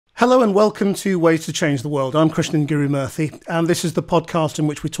Hello and welcome to Ways to Change the World. I'm Krishnan guru-murthy, and this is the podcast in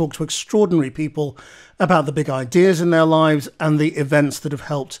which we talk to extraordinary people about the big ideas in their lives and the events that have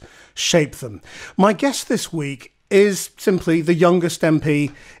helped shape them. My guest this week is simply the youngest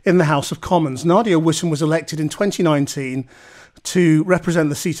MP in the House of Commons. Nadia Whittome was elected in 2019 to represent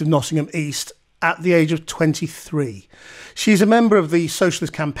the seat of Nottingham East at the age of 23. She's a member of the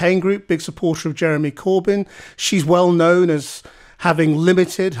Socialist Campaign Group, big supporter of Jeremy Corbyn. She's well known as having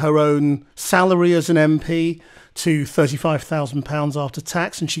limited her own salary as an MP to £35,000 after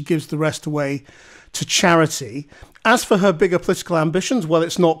tax, and she gives the rest away to charity. As for her bigger political ambitions, well,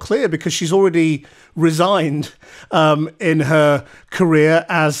 it's not clear because she's already resigned in her career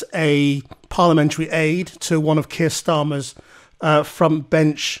as a parliamentary aide to one of Keir Starmer's front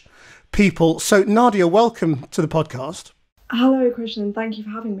bench people. So, Nadia, welcome to the podcast. Hello, Krishnan. Thank you for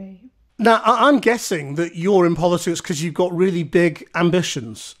having me. Now, I'm guessing that you're in politics because you've got really big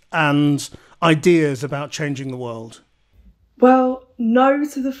ambitions and ideas about changing the world. Well, no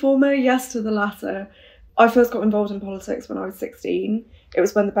to the former, yes to the latter. I first got involved in politics when I was 16. It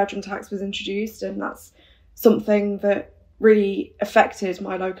was when the bedroom tax was introduced, and that's something that really affected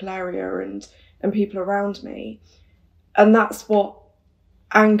my local area and people around me. And that's what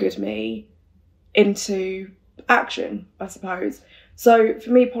angered me into action, I suppose. So for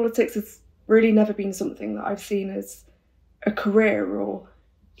me, politics has really never been something that I've seen as a career or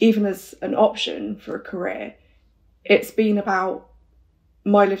even as an option for a career. It's been about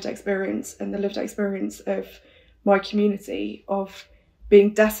my lived experience and the lived experience of my community, of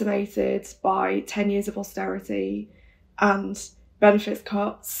being decimated by 10 years of austerity and benefits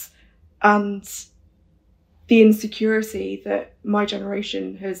cuts and the insecurity that my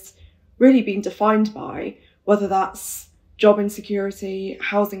generation has really been defined by, whether that's job insecurity,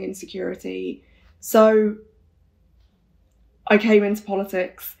 housing insecurity. So I came into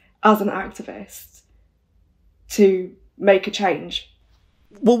politics as an activist to make a change.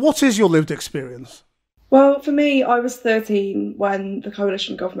 Well, what is your lived experience? Well, for me, I was 13 when the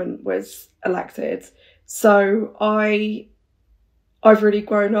coalition government was elected. So I've really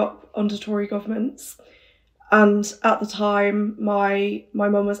grown up under Tory governments. And at the time, my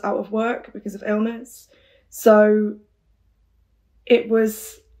mum was out of work because of illness. So it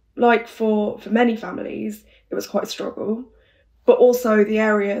was like for many families, it was quite a struggle. But also the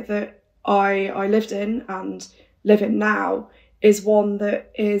area that I lived in and live in now is one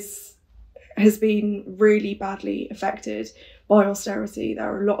that has been really badly affected by austerity.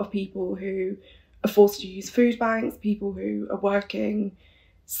 There are a lot of people who are forced to use food banks, people who are working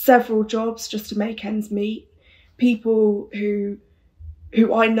several jobs just to make ends meet, people who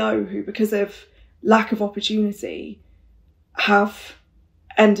I know who, because of lack of opportunity, have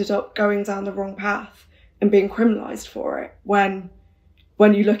ended up going down the wrong path and being criminalised for it. When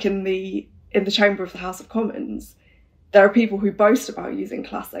you look in the chamber of the House of Commons, there are people who boast about using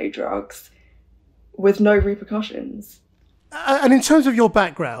Class A drugs with no repercussions. And in terms of your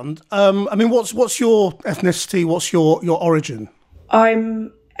background, what's your ethnicity? What's your origin?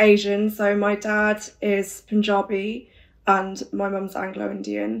 I'm Asian, so my dad is Punjabi and my mum's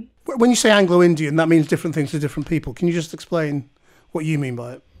Anglo-Indian. When you say Anglo-Indian, that means different things to different people. Can you just explain what you mean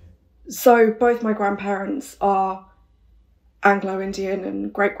by it? So both my grandparents are Anglo-Indian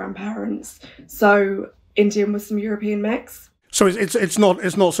and great-grandparents. So Indian with some European mix. So it's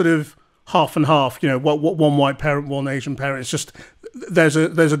not sort of half and half, you know, what one white parent, one Asian parent. It's just there's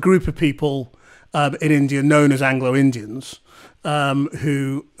a group of people in India known as Anglo-Indians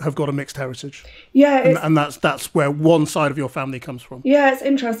who have got a mixed heritage. Yeah, and that's where one side of your family comes from. Yeah, it's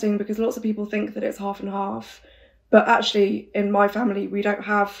interesting because lots of people think that it's half and half, but actually in my family we don't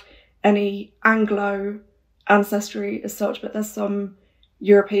have any Anglo ancestry as such, but there's some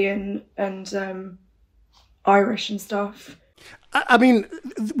European and Irish and stuff. I mean,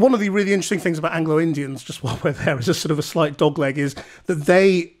 one of the really interesting things about Anglo-Indians, just while we're there, as a sort of a slight dogleg, is that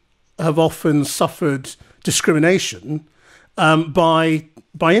they have often suffered discrimination by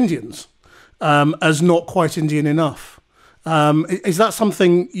Indians as not quite Indian enough. Is that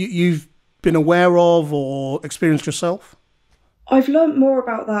something you've been aware of or experienced yourself? I've learnt more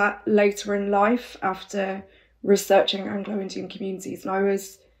about that later in life after researching Anglo-Indian communities, and I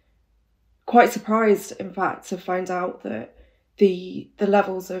was quite surprised, in fact, to find out that the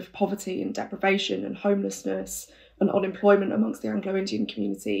levels of poverty and deprivation and homelessness and unemployment amongst the Anglo-Indian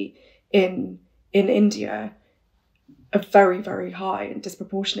community in India are very, very high and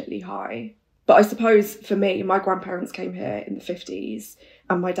disproportionately high. But I suppose for me, my grandparents came here in the 50s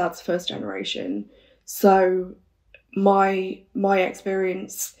and my dad's first generation. So my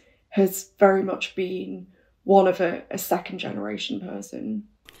experience has very much been one of a second generation person.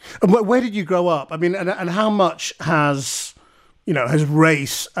 And where did you grow up? I mean, and how much has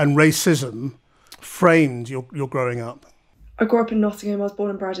race and racism framed your growing up? I grew up in Nottingham. I was born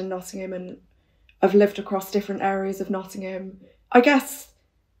and bred in Nottingham, and I've lived across different areas of Nottingham. I guess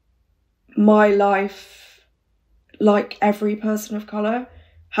my life, like every person of colour,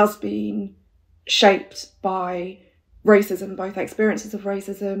 has been shaped by racism, both experiences of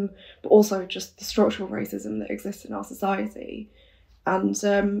racism, but also just the structural racism that exists in our society. And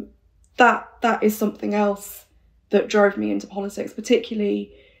that is something else that drove me into politics,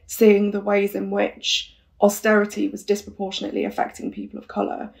 particularly seeing the ways in which austerity was disproportionately affecting people of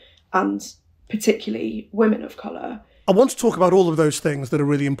colour, and particularly women of colour. I want to talk about all of those things that are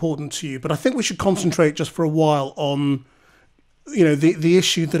really important to you, but I think we should concentrate just for a while on, the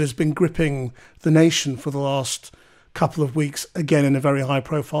issue that has been gripping the nation for the last couple of weeks, again in a very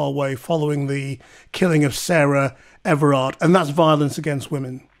high-profile way, following the killing of Sarah Everard, and that's violence against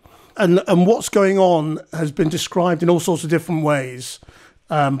women. And what's going on has been described in all sorts of different ways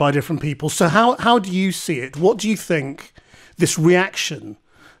by different people. So how do you see it? What do you think this reaction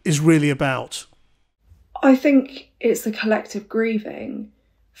is really about? I think it's a collective grieving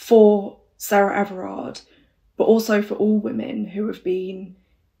for Sarah Everard, but also for all women who have been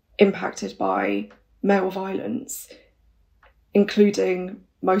impacted by male violence, including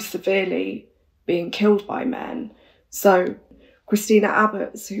most severely being killed by men. So Christina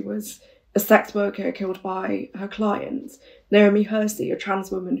Abbots, who was a sex worker killed by her client, Naomi Hersey, a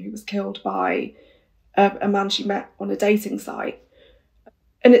trans woman who was killed by a man she met on a dating site.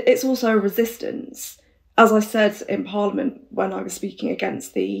 And it's also a resistance. As I said in Parliament when I was speaking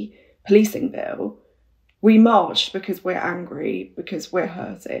against the policing bill, we marched because we're angry, because we're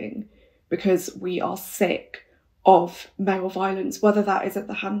hurting, because we are sick of male violence, whether that is at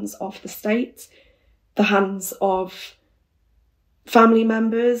the hands of the state, the hands of family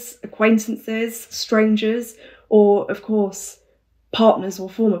members, acquaintances, strangers, or, of course, partners or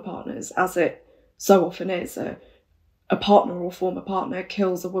former partners, as it so often is. A partner or former partner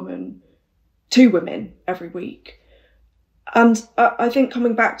kills two women every week. And I think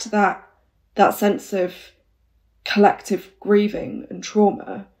coming back to that sense of collective grieving and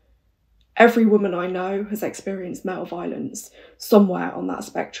trauma, every woman I know has experienced male violence somewhere on that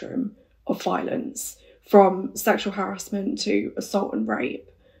spectrum of violence, from sexual harassment to assault and rape.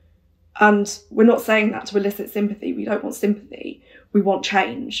 And we're not saying that to elicit sympathy. We don't want sympathy. We want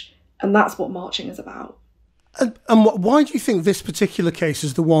change. And that's what marching is about. And why do you think this particular case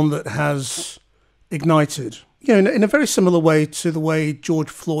is the one that has ignited, in a very similar way to the way George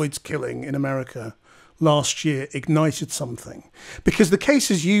Floyd's killing in America last year ignited something? Because the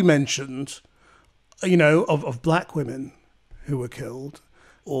cases you mentioned, of black women who were killed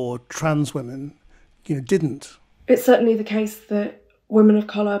or trans women, didn't. It's certainly the case that women of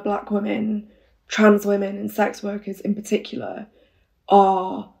colour, black women, trans women and sex workers in particular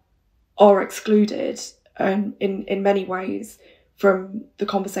are excluded in many ways from the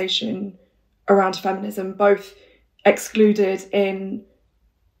conversation around feminism, both excluded in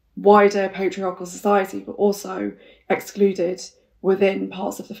wider patriarchal society, but also excluded within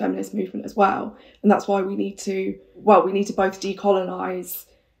parts of the feminist movement as well. And that's why we need to both decolonise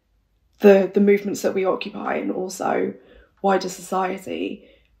the movements that we occupy and also wider society.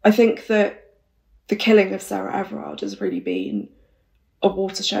 I think that the killing of Sarah Everard has really been a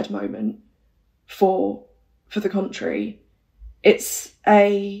watershed moment for the country. It's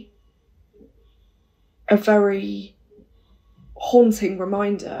a very haunting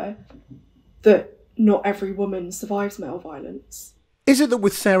reminder that not every woman survives male violence. Is it that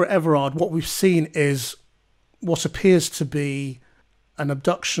with Sarah Everard, what we've seen is what appears to be an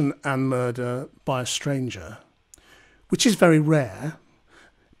abduction and murder by a stranger, which is very rare,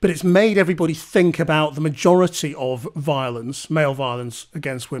 but it's made everybody think about the majority of violence, male violence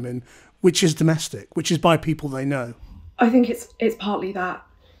against women, which is domestic, which is by people they know? I think it's partly that.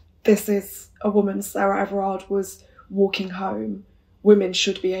 This is a woman, Sarah Everard, was walking home. Women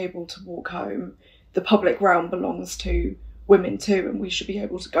should be able to walk home. The public realm belongs to women too, and we should be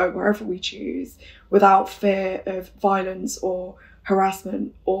able to go wherever we choose without fear of violence or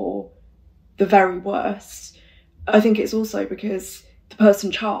harassment or the very worst. I think it's also because the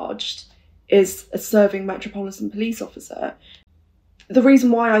person charged is a serving Metropolitan Police officer. The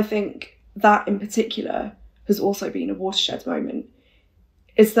reason why I think that in particular has also been a watershed moment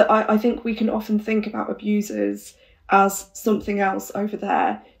is that I think we can often think about abusers as something else over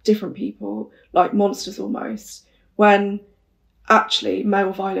there, different people, like monsters almost, when actually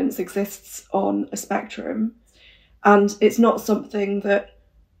male violence exists on a spectrum, and it's not something that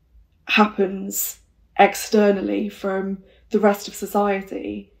happens externally from the rest of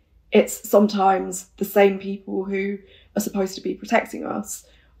society. it's sometimes the same people who are supposed to be protecting us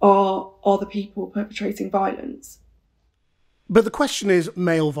are the people perpetrating violence. But the question is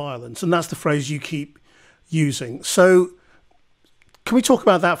male violence, and that's the phrase you keep using. So can we talk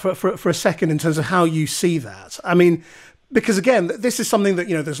about that for a second in terms of how you see that? I mean, because again, this is something that,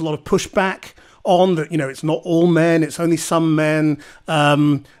 there's a lot of pushback on, that, it's not all men, it's only some men,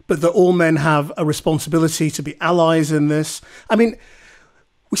 but that all men have a responsibility to be allies in this. I mean,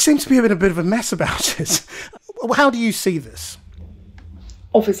 we seem to be in a bit of a mess about it. How do you see this?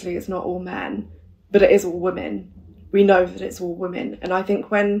 Obviously, it's not all men, but it is all women. We know that it's all women. And I think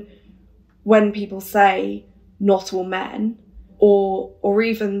when people say not all men, or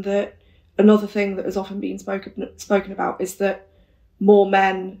even that another thing that has often been spoken about is that more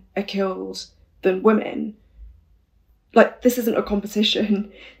men are killed than women. Like, this isn't a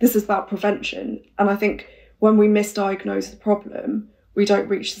competition. This is about prevention. And I think when we misdiagnose the problem, we don't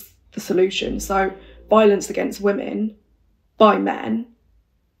reach the solution. So violence against women by men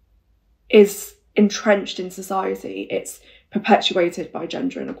is entrenched in society. It's perpetuated by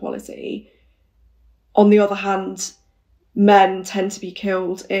gender inequality. On the other hand, men tend to be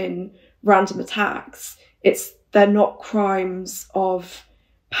killed in random attacks. They're not crimes of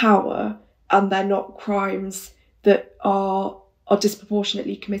power, and they're not crimes that are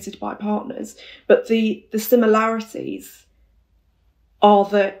disproportionately committed by partners. But the similarities are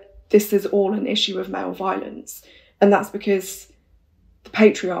that this is all an issue of male violence. And that's because the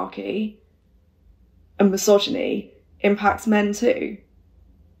patriarchy and misogyny impacts men too.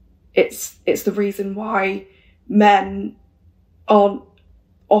 It's the reason why men are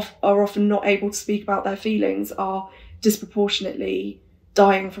often not able to speak about their feelings, are disproportionately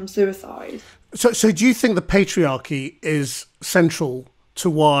dying from suicide. So do you think the patriarchy is central to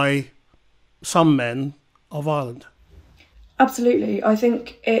why some men are violent? Absolutely. I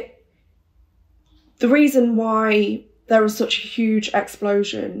think the reason why there is such a huge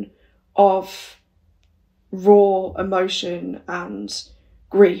explosion of raw emotion and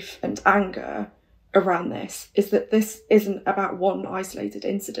grief and anger around this is that this isn't about one isolated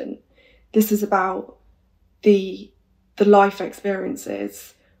incident. This is about the life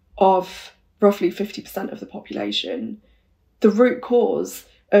experiences of roughly 50% of the population. The root cause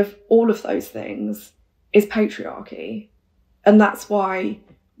of all of those things is patriarchy. And that's why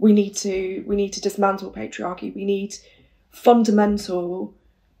we need to dismantle patriarchy. We need fundamental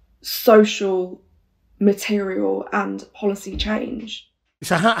social, material and policy change.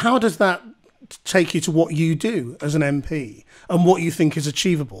 So how does that take you to what you do as an MP and what you think is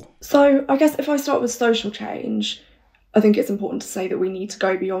achievable? So I guess if I start with social change, I think it's important to say that we need to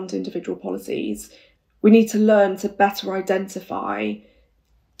go beyond individual policies. We need to learn to better identify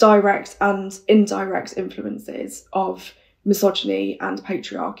direct and indirect influences of misogyny and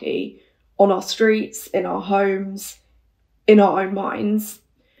patriarchy on our streets, in our homes, in our own minds.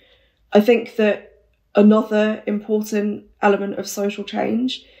 I think that another important element of social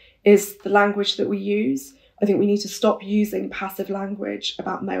change is the language that we use. I think we need to stop using passive language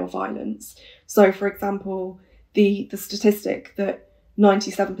about male violence. So, for example, the statistic that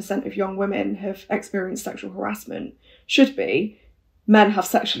 97% of young women have experienced sexual harassment should be men have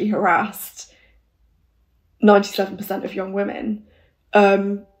sexually harassed 97% of young women.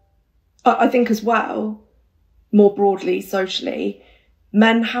 I think as well, more broadly, socially,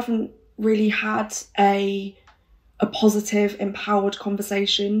 men haven't really had a positive, empowered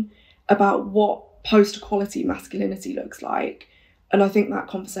conversation about what post-equality masculinity looks like. And I think that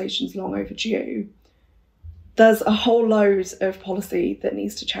conversation's long overdue. There's a whole load of policy that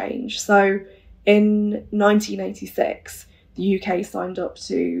needs to change. So in 1986, the UK signed up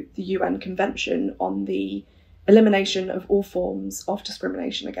to the UN Convention on the elimination of all forms of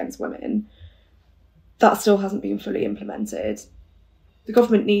discrimination against women. That still hasn't been fully implemented. The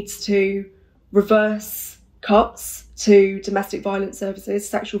government needs to reverse cuts to domestic violence services,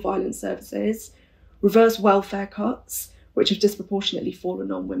 sexual violence services, reverse welfare cuts, which have disproportionately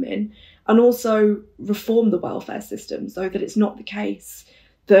fallen on women, and also reform the welfare system so that it's not the case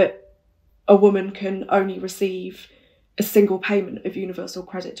that a woman can only receive a single payment of universal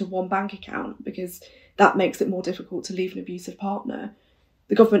credit to one bank account, because that makes it more difficult to leave an abusive partner.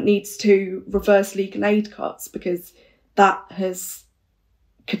 The government needs to reverse legal aid cuts because that has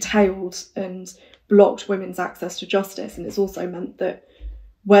curtailed and blocked women's access to justice. And it's also meant that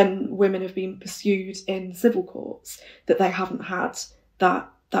when women have been pursued in civil courts, that they haven't had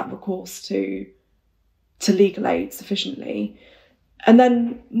that recourse to legal aid sufficiently. And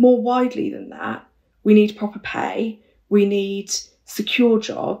then more widely than that, we need proper pay, we need secure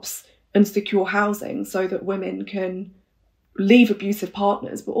jobs and secure housing so that women can leave abusive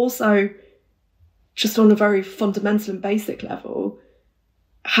partners, but also just on a very fundamental and basic level,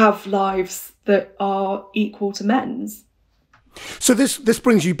 have lives that are equal to men's. So this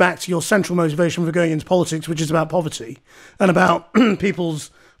brings you back to your central motivation for going into politics, which is about poverty and about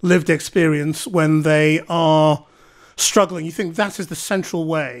people's lived experience when they are struggling. You think that is the central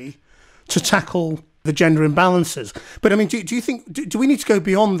way to tackle the gender imbalances. But I mean, do you think, do we need to go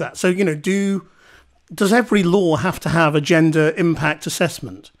beyond that? So, does every law have to have a gender impact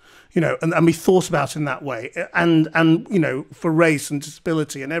assessment? And be thought about in that way, and for race and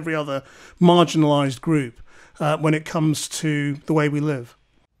disability and every other marginalised group when it comes to the way we live?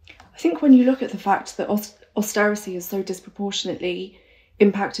 I think when you look at the fact that austerity has so disproportionately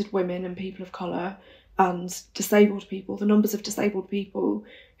impacted women and people of colour and disabled people, the numbers of disabled people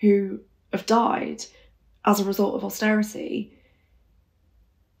who have died as a result of austerity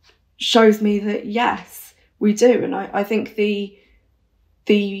shows me that yes, we do. And I think the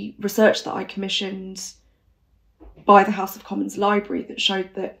research that I commissioned by the House of Commons Library that showed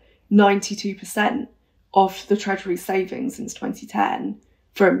that 92% of the Treasury's savings since 2010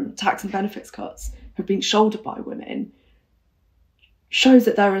 from tax and benefits cuts have been shouldered by women shows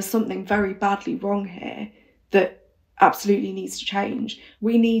that there is something very badly wrong here that absolutely needs to change.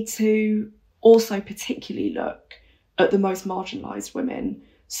 We need to also particularly look at the most marginalised women,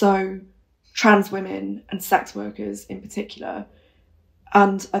 so trans women and sex workers in particular.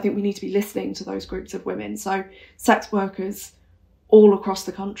 And I think we need to be listening to those groups of women. So sex workers all across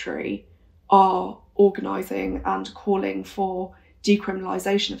the country are organising and calling for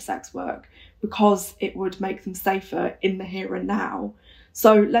decriminalisation of sex work because it would make them safer in the here and now.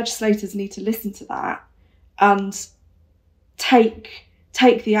 So legislators need to listen to that and take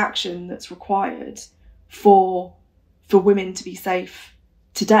the action that's required for women to be safe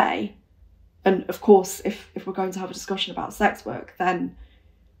today. And of course, if we're going to have a discussion about sex work, then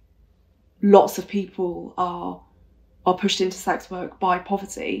lots of people are pushed into sex work by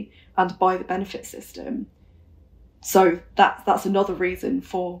poverty and by the benefit system. So that's another reason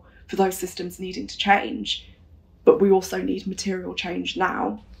for those systems needing to change. But we also need material change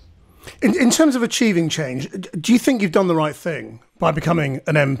now. In terms of achieving change, do you think you've done the right thing by becoming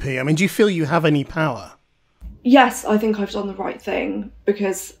an MP? I mean, do you feel you have any power? Yes, I think I've done the right thing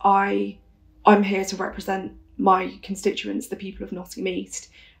because I'm here to represent my constituents, the people of Nottingham East,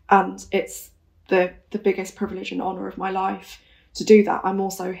 and it's the biggest privilege and honour of my life to do that. I'm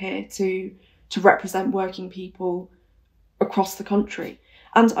also here to represent working people across the country.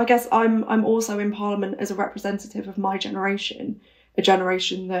 And I guess I'm also in Parliament as a representative of my generation, a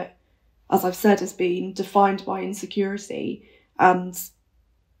generation that, as I've said, has been defined by insecurity and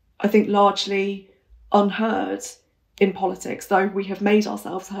I think largely unheard in politics, though we have made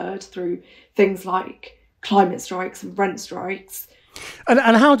ourselves heard through things like climate strikes and rent strikes.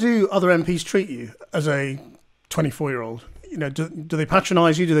 And how do other MPs treat you as a 24-year-old? Do they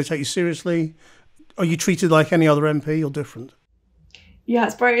patronise you? Do they take you seriously? Are you treated like any other MP or different? Yeah,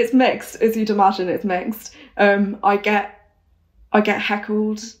 it's mixed, as you'd imagine. It's mixed. I get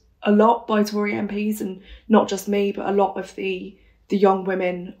heckled a lot by Tory MPs, and not just me, but a lot of the young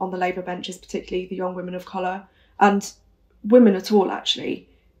women on the Labour benches, particularly the young women of colour, and women at all actually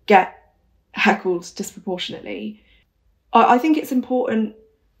get heckled disproportionately. I think it's important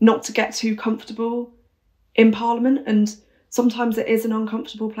not to get too comfortable in Parliament, and sometimes it is an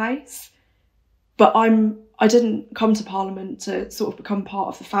uncomfortable place. But I didn't come to Parliament to sort of become part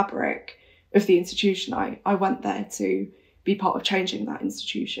of the fabric of the institution. I went there to be part of changing that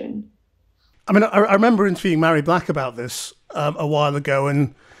institution. I mean, I remember interviewing Mary Black about this a while ago,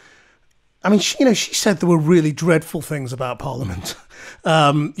 and I mean, she said there were really dreadful things about Parliament,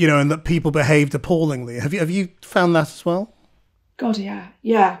 and that people behaved appallingly. Have you found that as well? God,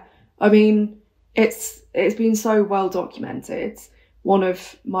 yeah. I mean, it's been so well documented. One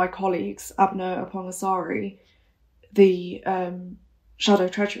of my colleagues, Abner Opongasari, the Shadow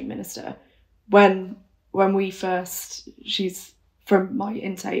Treasury Minister, when she's from my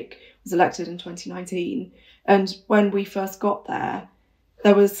intake, was elected in 2019, and when we first got there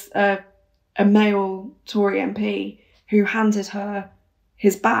was a male Tory MP who handed her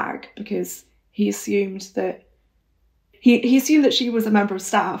his bag because he assumed that she was a member of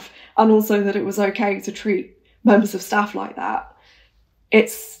staff, and also that it was okay to treat members of staff like that.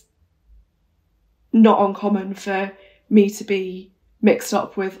 It's not uncommon for me to be mixed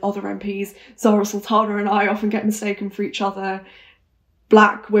up with other MPs. Zara Sultana and I often get mistaken for each other.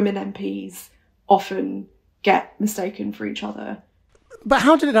 Black women MPs often get mistaken for each other. But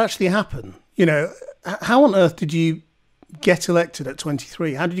how did it actually happen? How on earth did you get elected at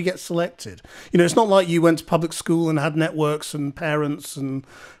 23? How did you get selected? You know, it's not like you went to public school and had networks and parents and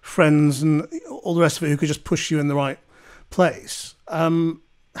friends and all the rest of it who could just push you in the right place.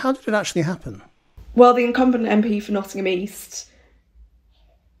 How did it actually happen? Well, the incumbent MP for Nottingham East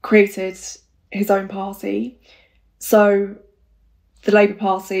created his own party. So the Labour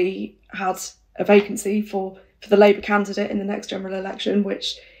Party had a vacancy for the Labour candidate in the next general election,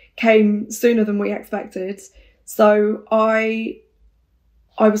 which came sooner than we expected. So I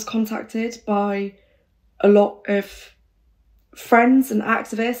was contacted by a lot of friends and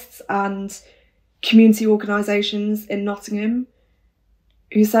activists and community organisations in Nottingham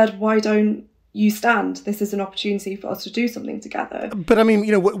who said, why don't you stand? This is an opportunity for us to do something together. But I mean,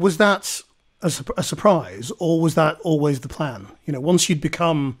 you know, was that a surprise, or was that always the plan? You know, once you'd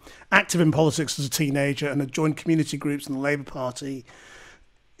become active in politics as a teenager and had joined community groups in the Labour Party,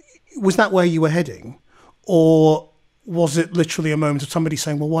 was that where you were heading? Or was it literally a moment of somebody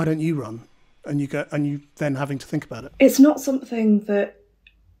saying, well, why don't you run? And you then having to think about it? It's not something that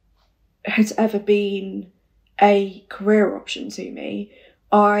had ever been a career option to me.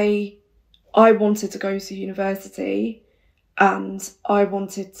 I wanted to go to university and I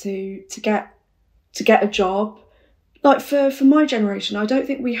wanted to get a job. Like for my generation, I don't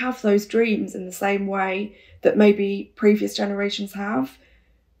think we have those dreams in the same way that maybe previous generations have,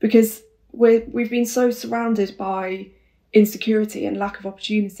 because we've been so surrounded by insecurity and lack of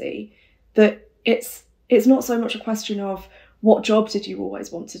opportunity that it's not so much a question of what job did you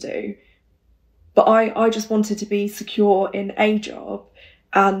always want to do, but I just wanted to be secure in a job,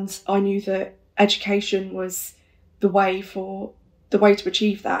 and I knew that education was the way to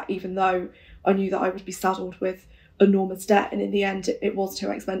achieve that, even though I knew that I would be saddled with enormous debt, and in the end it was too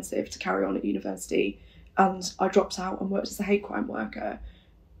expensive to carry on at university, and I dropped out and worked as a hate crime worker.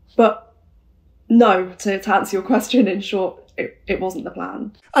 But no, to answer your question in short, it wasn't the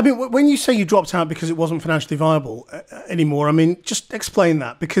plan. I mean, when you say you dropped out because it wasn't financially viable anymore, I mean, just explain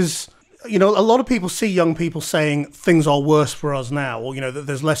that, because, you know, a lot of people see young people saying things are worse for us now, or, you know, that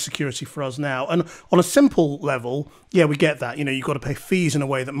there's less security for us now. And on a simple level, yeah, we get that. You know, you've got to pay fees in a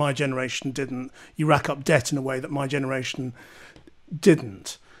way that my generation didn't. You rack up debt in a way that my generation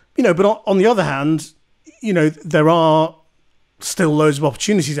didn't. You know, but on the other hand, you know, there are still loads of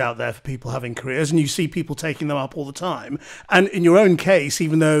opportunities out there for people having careers, and you see people taking them up all the time. And in your own case,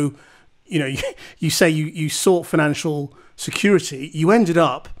 even though, you know, you say you sought financial security, you ended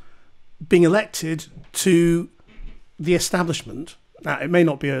up being elected to the establishment. Now, it may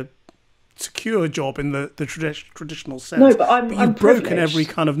not be a secure job in the traditional sense. No, but I'm you've broken every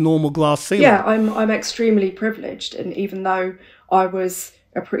kind of normal glass ceiling. Yeah, I'm extremely privileged, and even though I was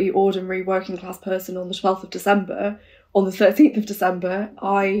a pretty ordinary working class person on the 12th of December, on the 13th of December,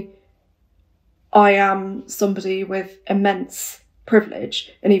 I am somebody with immense privilege,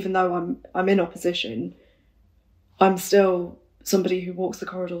 and even though I'm in opposition, I'm still somebody who walks the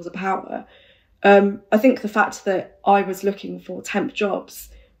corridors of power. I think the fact that I was looking for temp jobs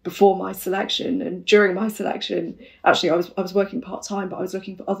before my selection and during my selection, actually I was working part-time, but I was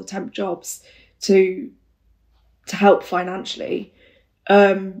looking for other temp jobs to help financially,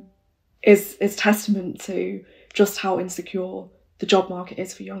 is testament to just how insecure the job market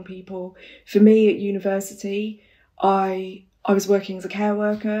is for young people. For me at university, I was working as a care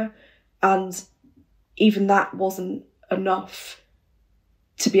worker, and even that wasn't enough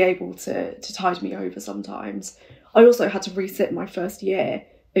to be able to tide me over sometimes. I also had to resit my first year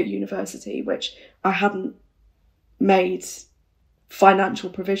at university, which I hadn't made financial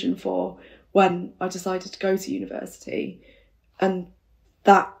provision for when I decided to go to university. And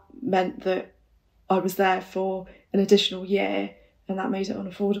that meant that I was there for an additional year, and that made it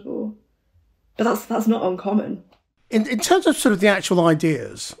unaffordable. But that's not uncommon. In terms of sort of the actual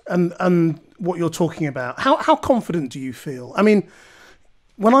ideas and what you're talking about, how confident do you feel? I mean,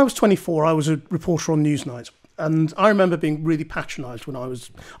 when I was 24, I was a reporter on Newsnight, and I remember being really patronised when I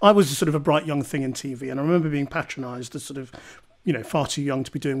was sort of a bright young thing in TV, and I remember being patronised as sort of, you know, far too young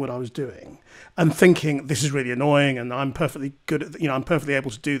to be doing what I was doing, and thinking this is really annoying, and I'm perfectly good at, you know, I'm perfectly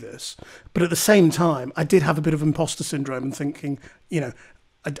able to do this. But at the same time, I did have a bit of imposter syndrome and thinking, you know,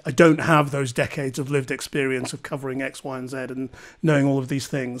 I don't have those decades of lived experience of covering X, Y, and Z and knowing all of these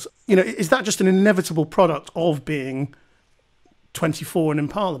things. You know, is that just an inevitable product of being 24 and in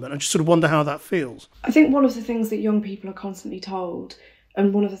Parliament? I just sort of wonder how that feels. I think one of the things that young people are constantly told,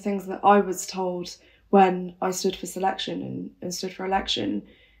 and one of the things that I was told when I stood for selection and stood for election,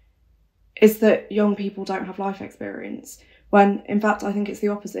 is that young people don't have life experience. When in fact, I think it's the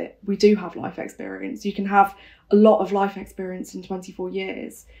opposite. We do have life experience. You can have a lot of life experience in 24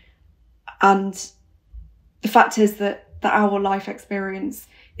 years. And the fact is that that our life experience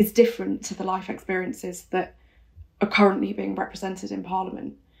is different to the life experiences that are currently being represented in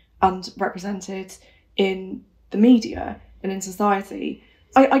Parliament and represented in the media and in society.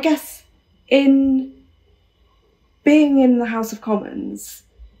 I guess in being in the House of Commons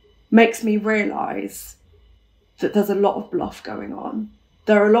makes me realise that there's a lot of bluff going on.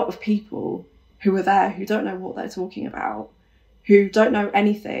 There are a lot of people who are there who don't know what they're talking about, who don't know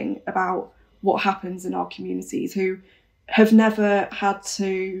anything about what happens in our communities, who have never had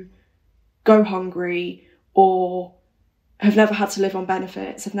to go hungry or have never had to live on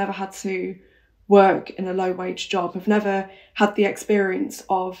benefits, have never had to work in a low-wage job, have never had the experience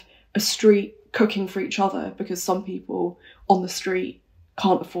of a street cooking for each other because some people on the street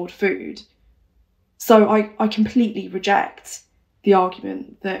can't afford food. So I completely reject the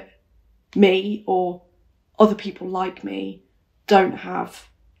argument that me or other people like me don't have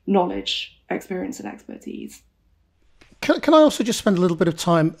knowledge, experience and expertise. Can I also just spend a little bit of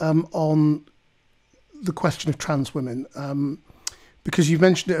time on the question of trans women? Because you've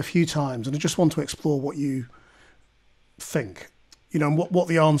mentioned it a few times, and I just want to explore what you think, and what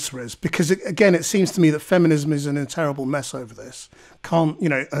the answer is. Because, again, it seems to me that feminism is in a terrible mess over this.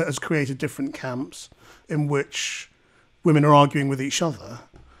 Has created different camps in which women are arguing with each other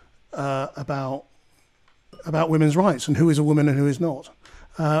about women's rights and who is a woman and who is not.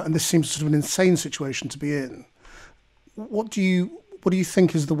 And this seems sort of an insane situation to be in. What do you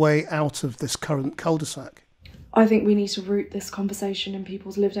think is the way out of this current cul-de-sac? I think we need to root this conversation in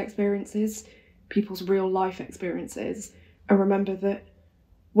people's lived experiences, people's real life experiences, and remember that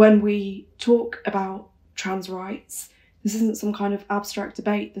when we talk about trans rights, this isn't some kind of abstract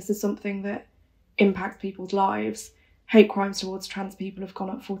debate. This is something that impacts people's lives. Hate crimes towards trans people have gone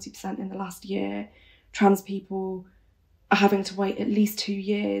up 40% in the last year. Trans people are having to wait at least 2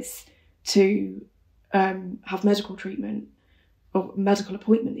 years to have medical treatment or medical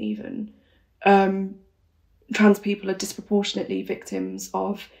appointment even. Trans people are disproportionately victims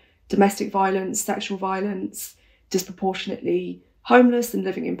of domestic violence, sexual violence, disproportionately homeless and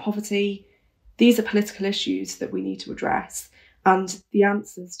living in poverty. These are political issues that we need to address, and the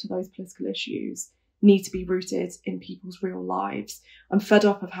answers to those political issues need to be rooted in people's real lives. I'm fed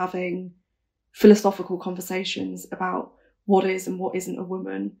up of having philosophical conversations about what is and what isn't a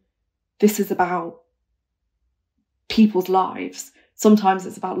woman. This is about people's lives. Sometimes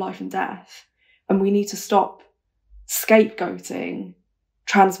it's about life and death. And we need to stop scapegoating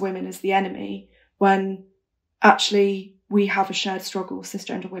trans women as the enemy when actually we have a shared struggle,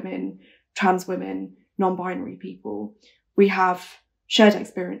 cisgender women, trans women, non-binary people. We have shared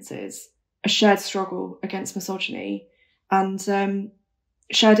experiences, a shared struggle against misogyny and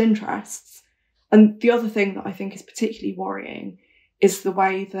shared interests. And the other thing that I think is particularly worrying is the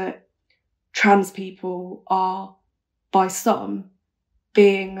way that trans people are, by some,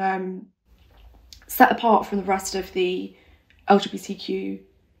 being set apart from the rest of the LGBTQ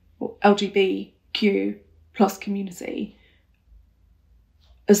or LGBTQ plus community,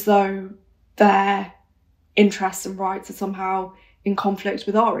 as though their interests and rights are somehow in conflict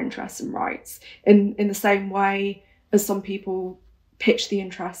with our interests and rights, in the same way as some people pitch the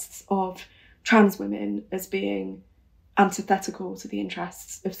interests of trans women as being antithetical to the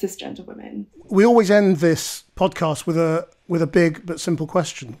interests of cisgender women. We always end this podcast with a big but simple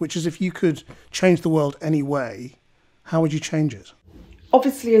question, which is, if you could change the world any way, how would you change it?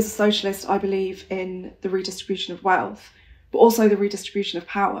 Obviously, as a socialist, I believe in the redistribution of wealth, but also the redistribution of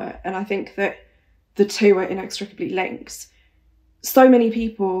power. And I think that the two are inextricably linked. So many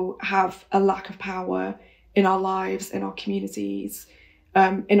people have a lack of power in our lives, in our communities,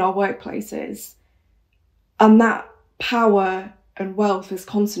 in our workplaces. And that power and wealth is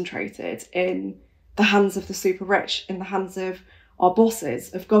concentrated in the hands of the super rich, in the hands of our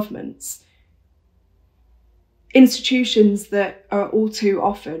bosses, of governments. Institutions that are all too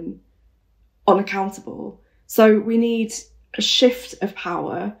often unaccountable. So we need a shift of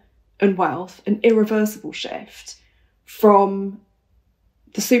power and wealth, an irreversible shift from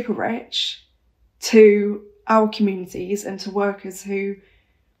the super rich to our communities and to workers who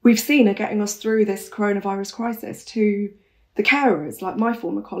we've seen are getting us through this coronavirus crisis, to the carers, like my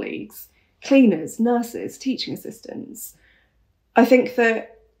former colleagues, cleaners, nurses, teaching assistants. I think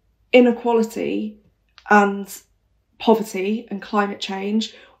that inequality and poverty and climate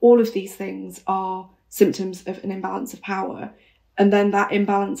change, all of these things are symptoms of an imbalance of power. And then that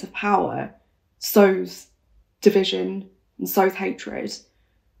imbalance of power sows division and sows hatred.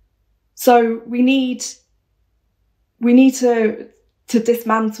 So we need to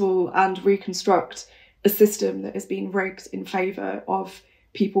dismantle and reconstruct a system that has been rigged in favour of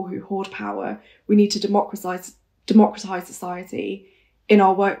people who hoard power. We need to democratise democratise society in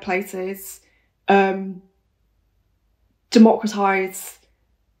our workplaces, democratise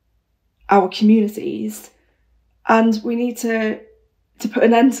our communities, and we need to put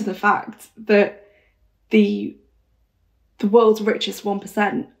an end to the fact that the world's richest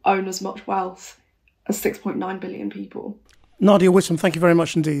 1% own as much wealth as 6.9 billion people. Nadia Whittome, thank you very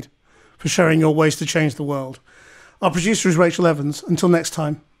much indeed for sharing your ways to change the world. Our producer is Rachel Evans. Until next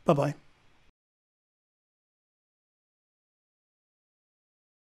time, bye-bye.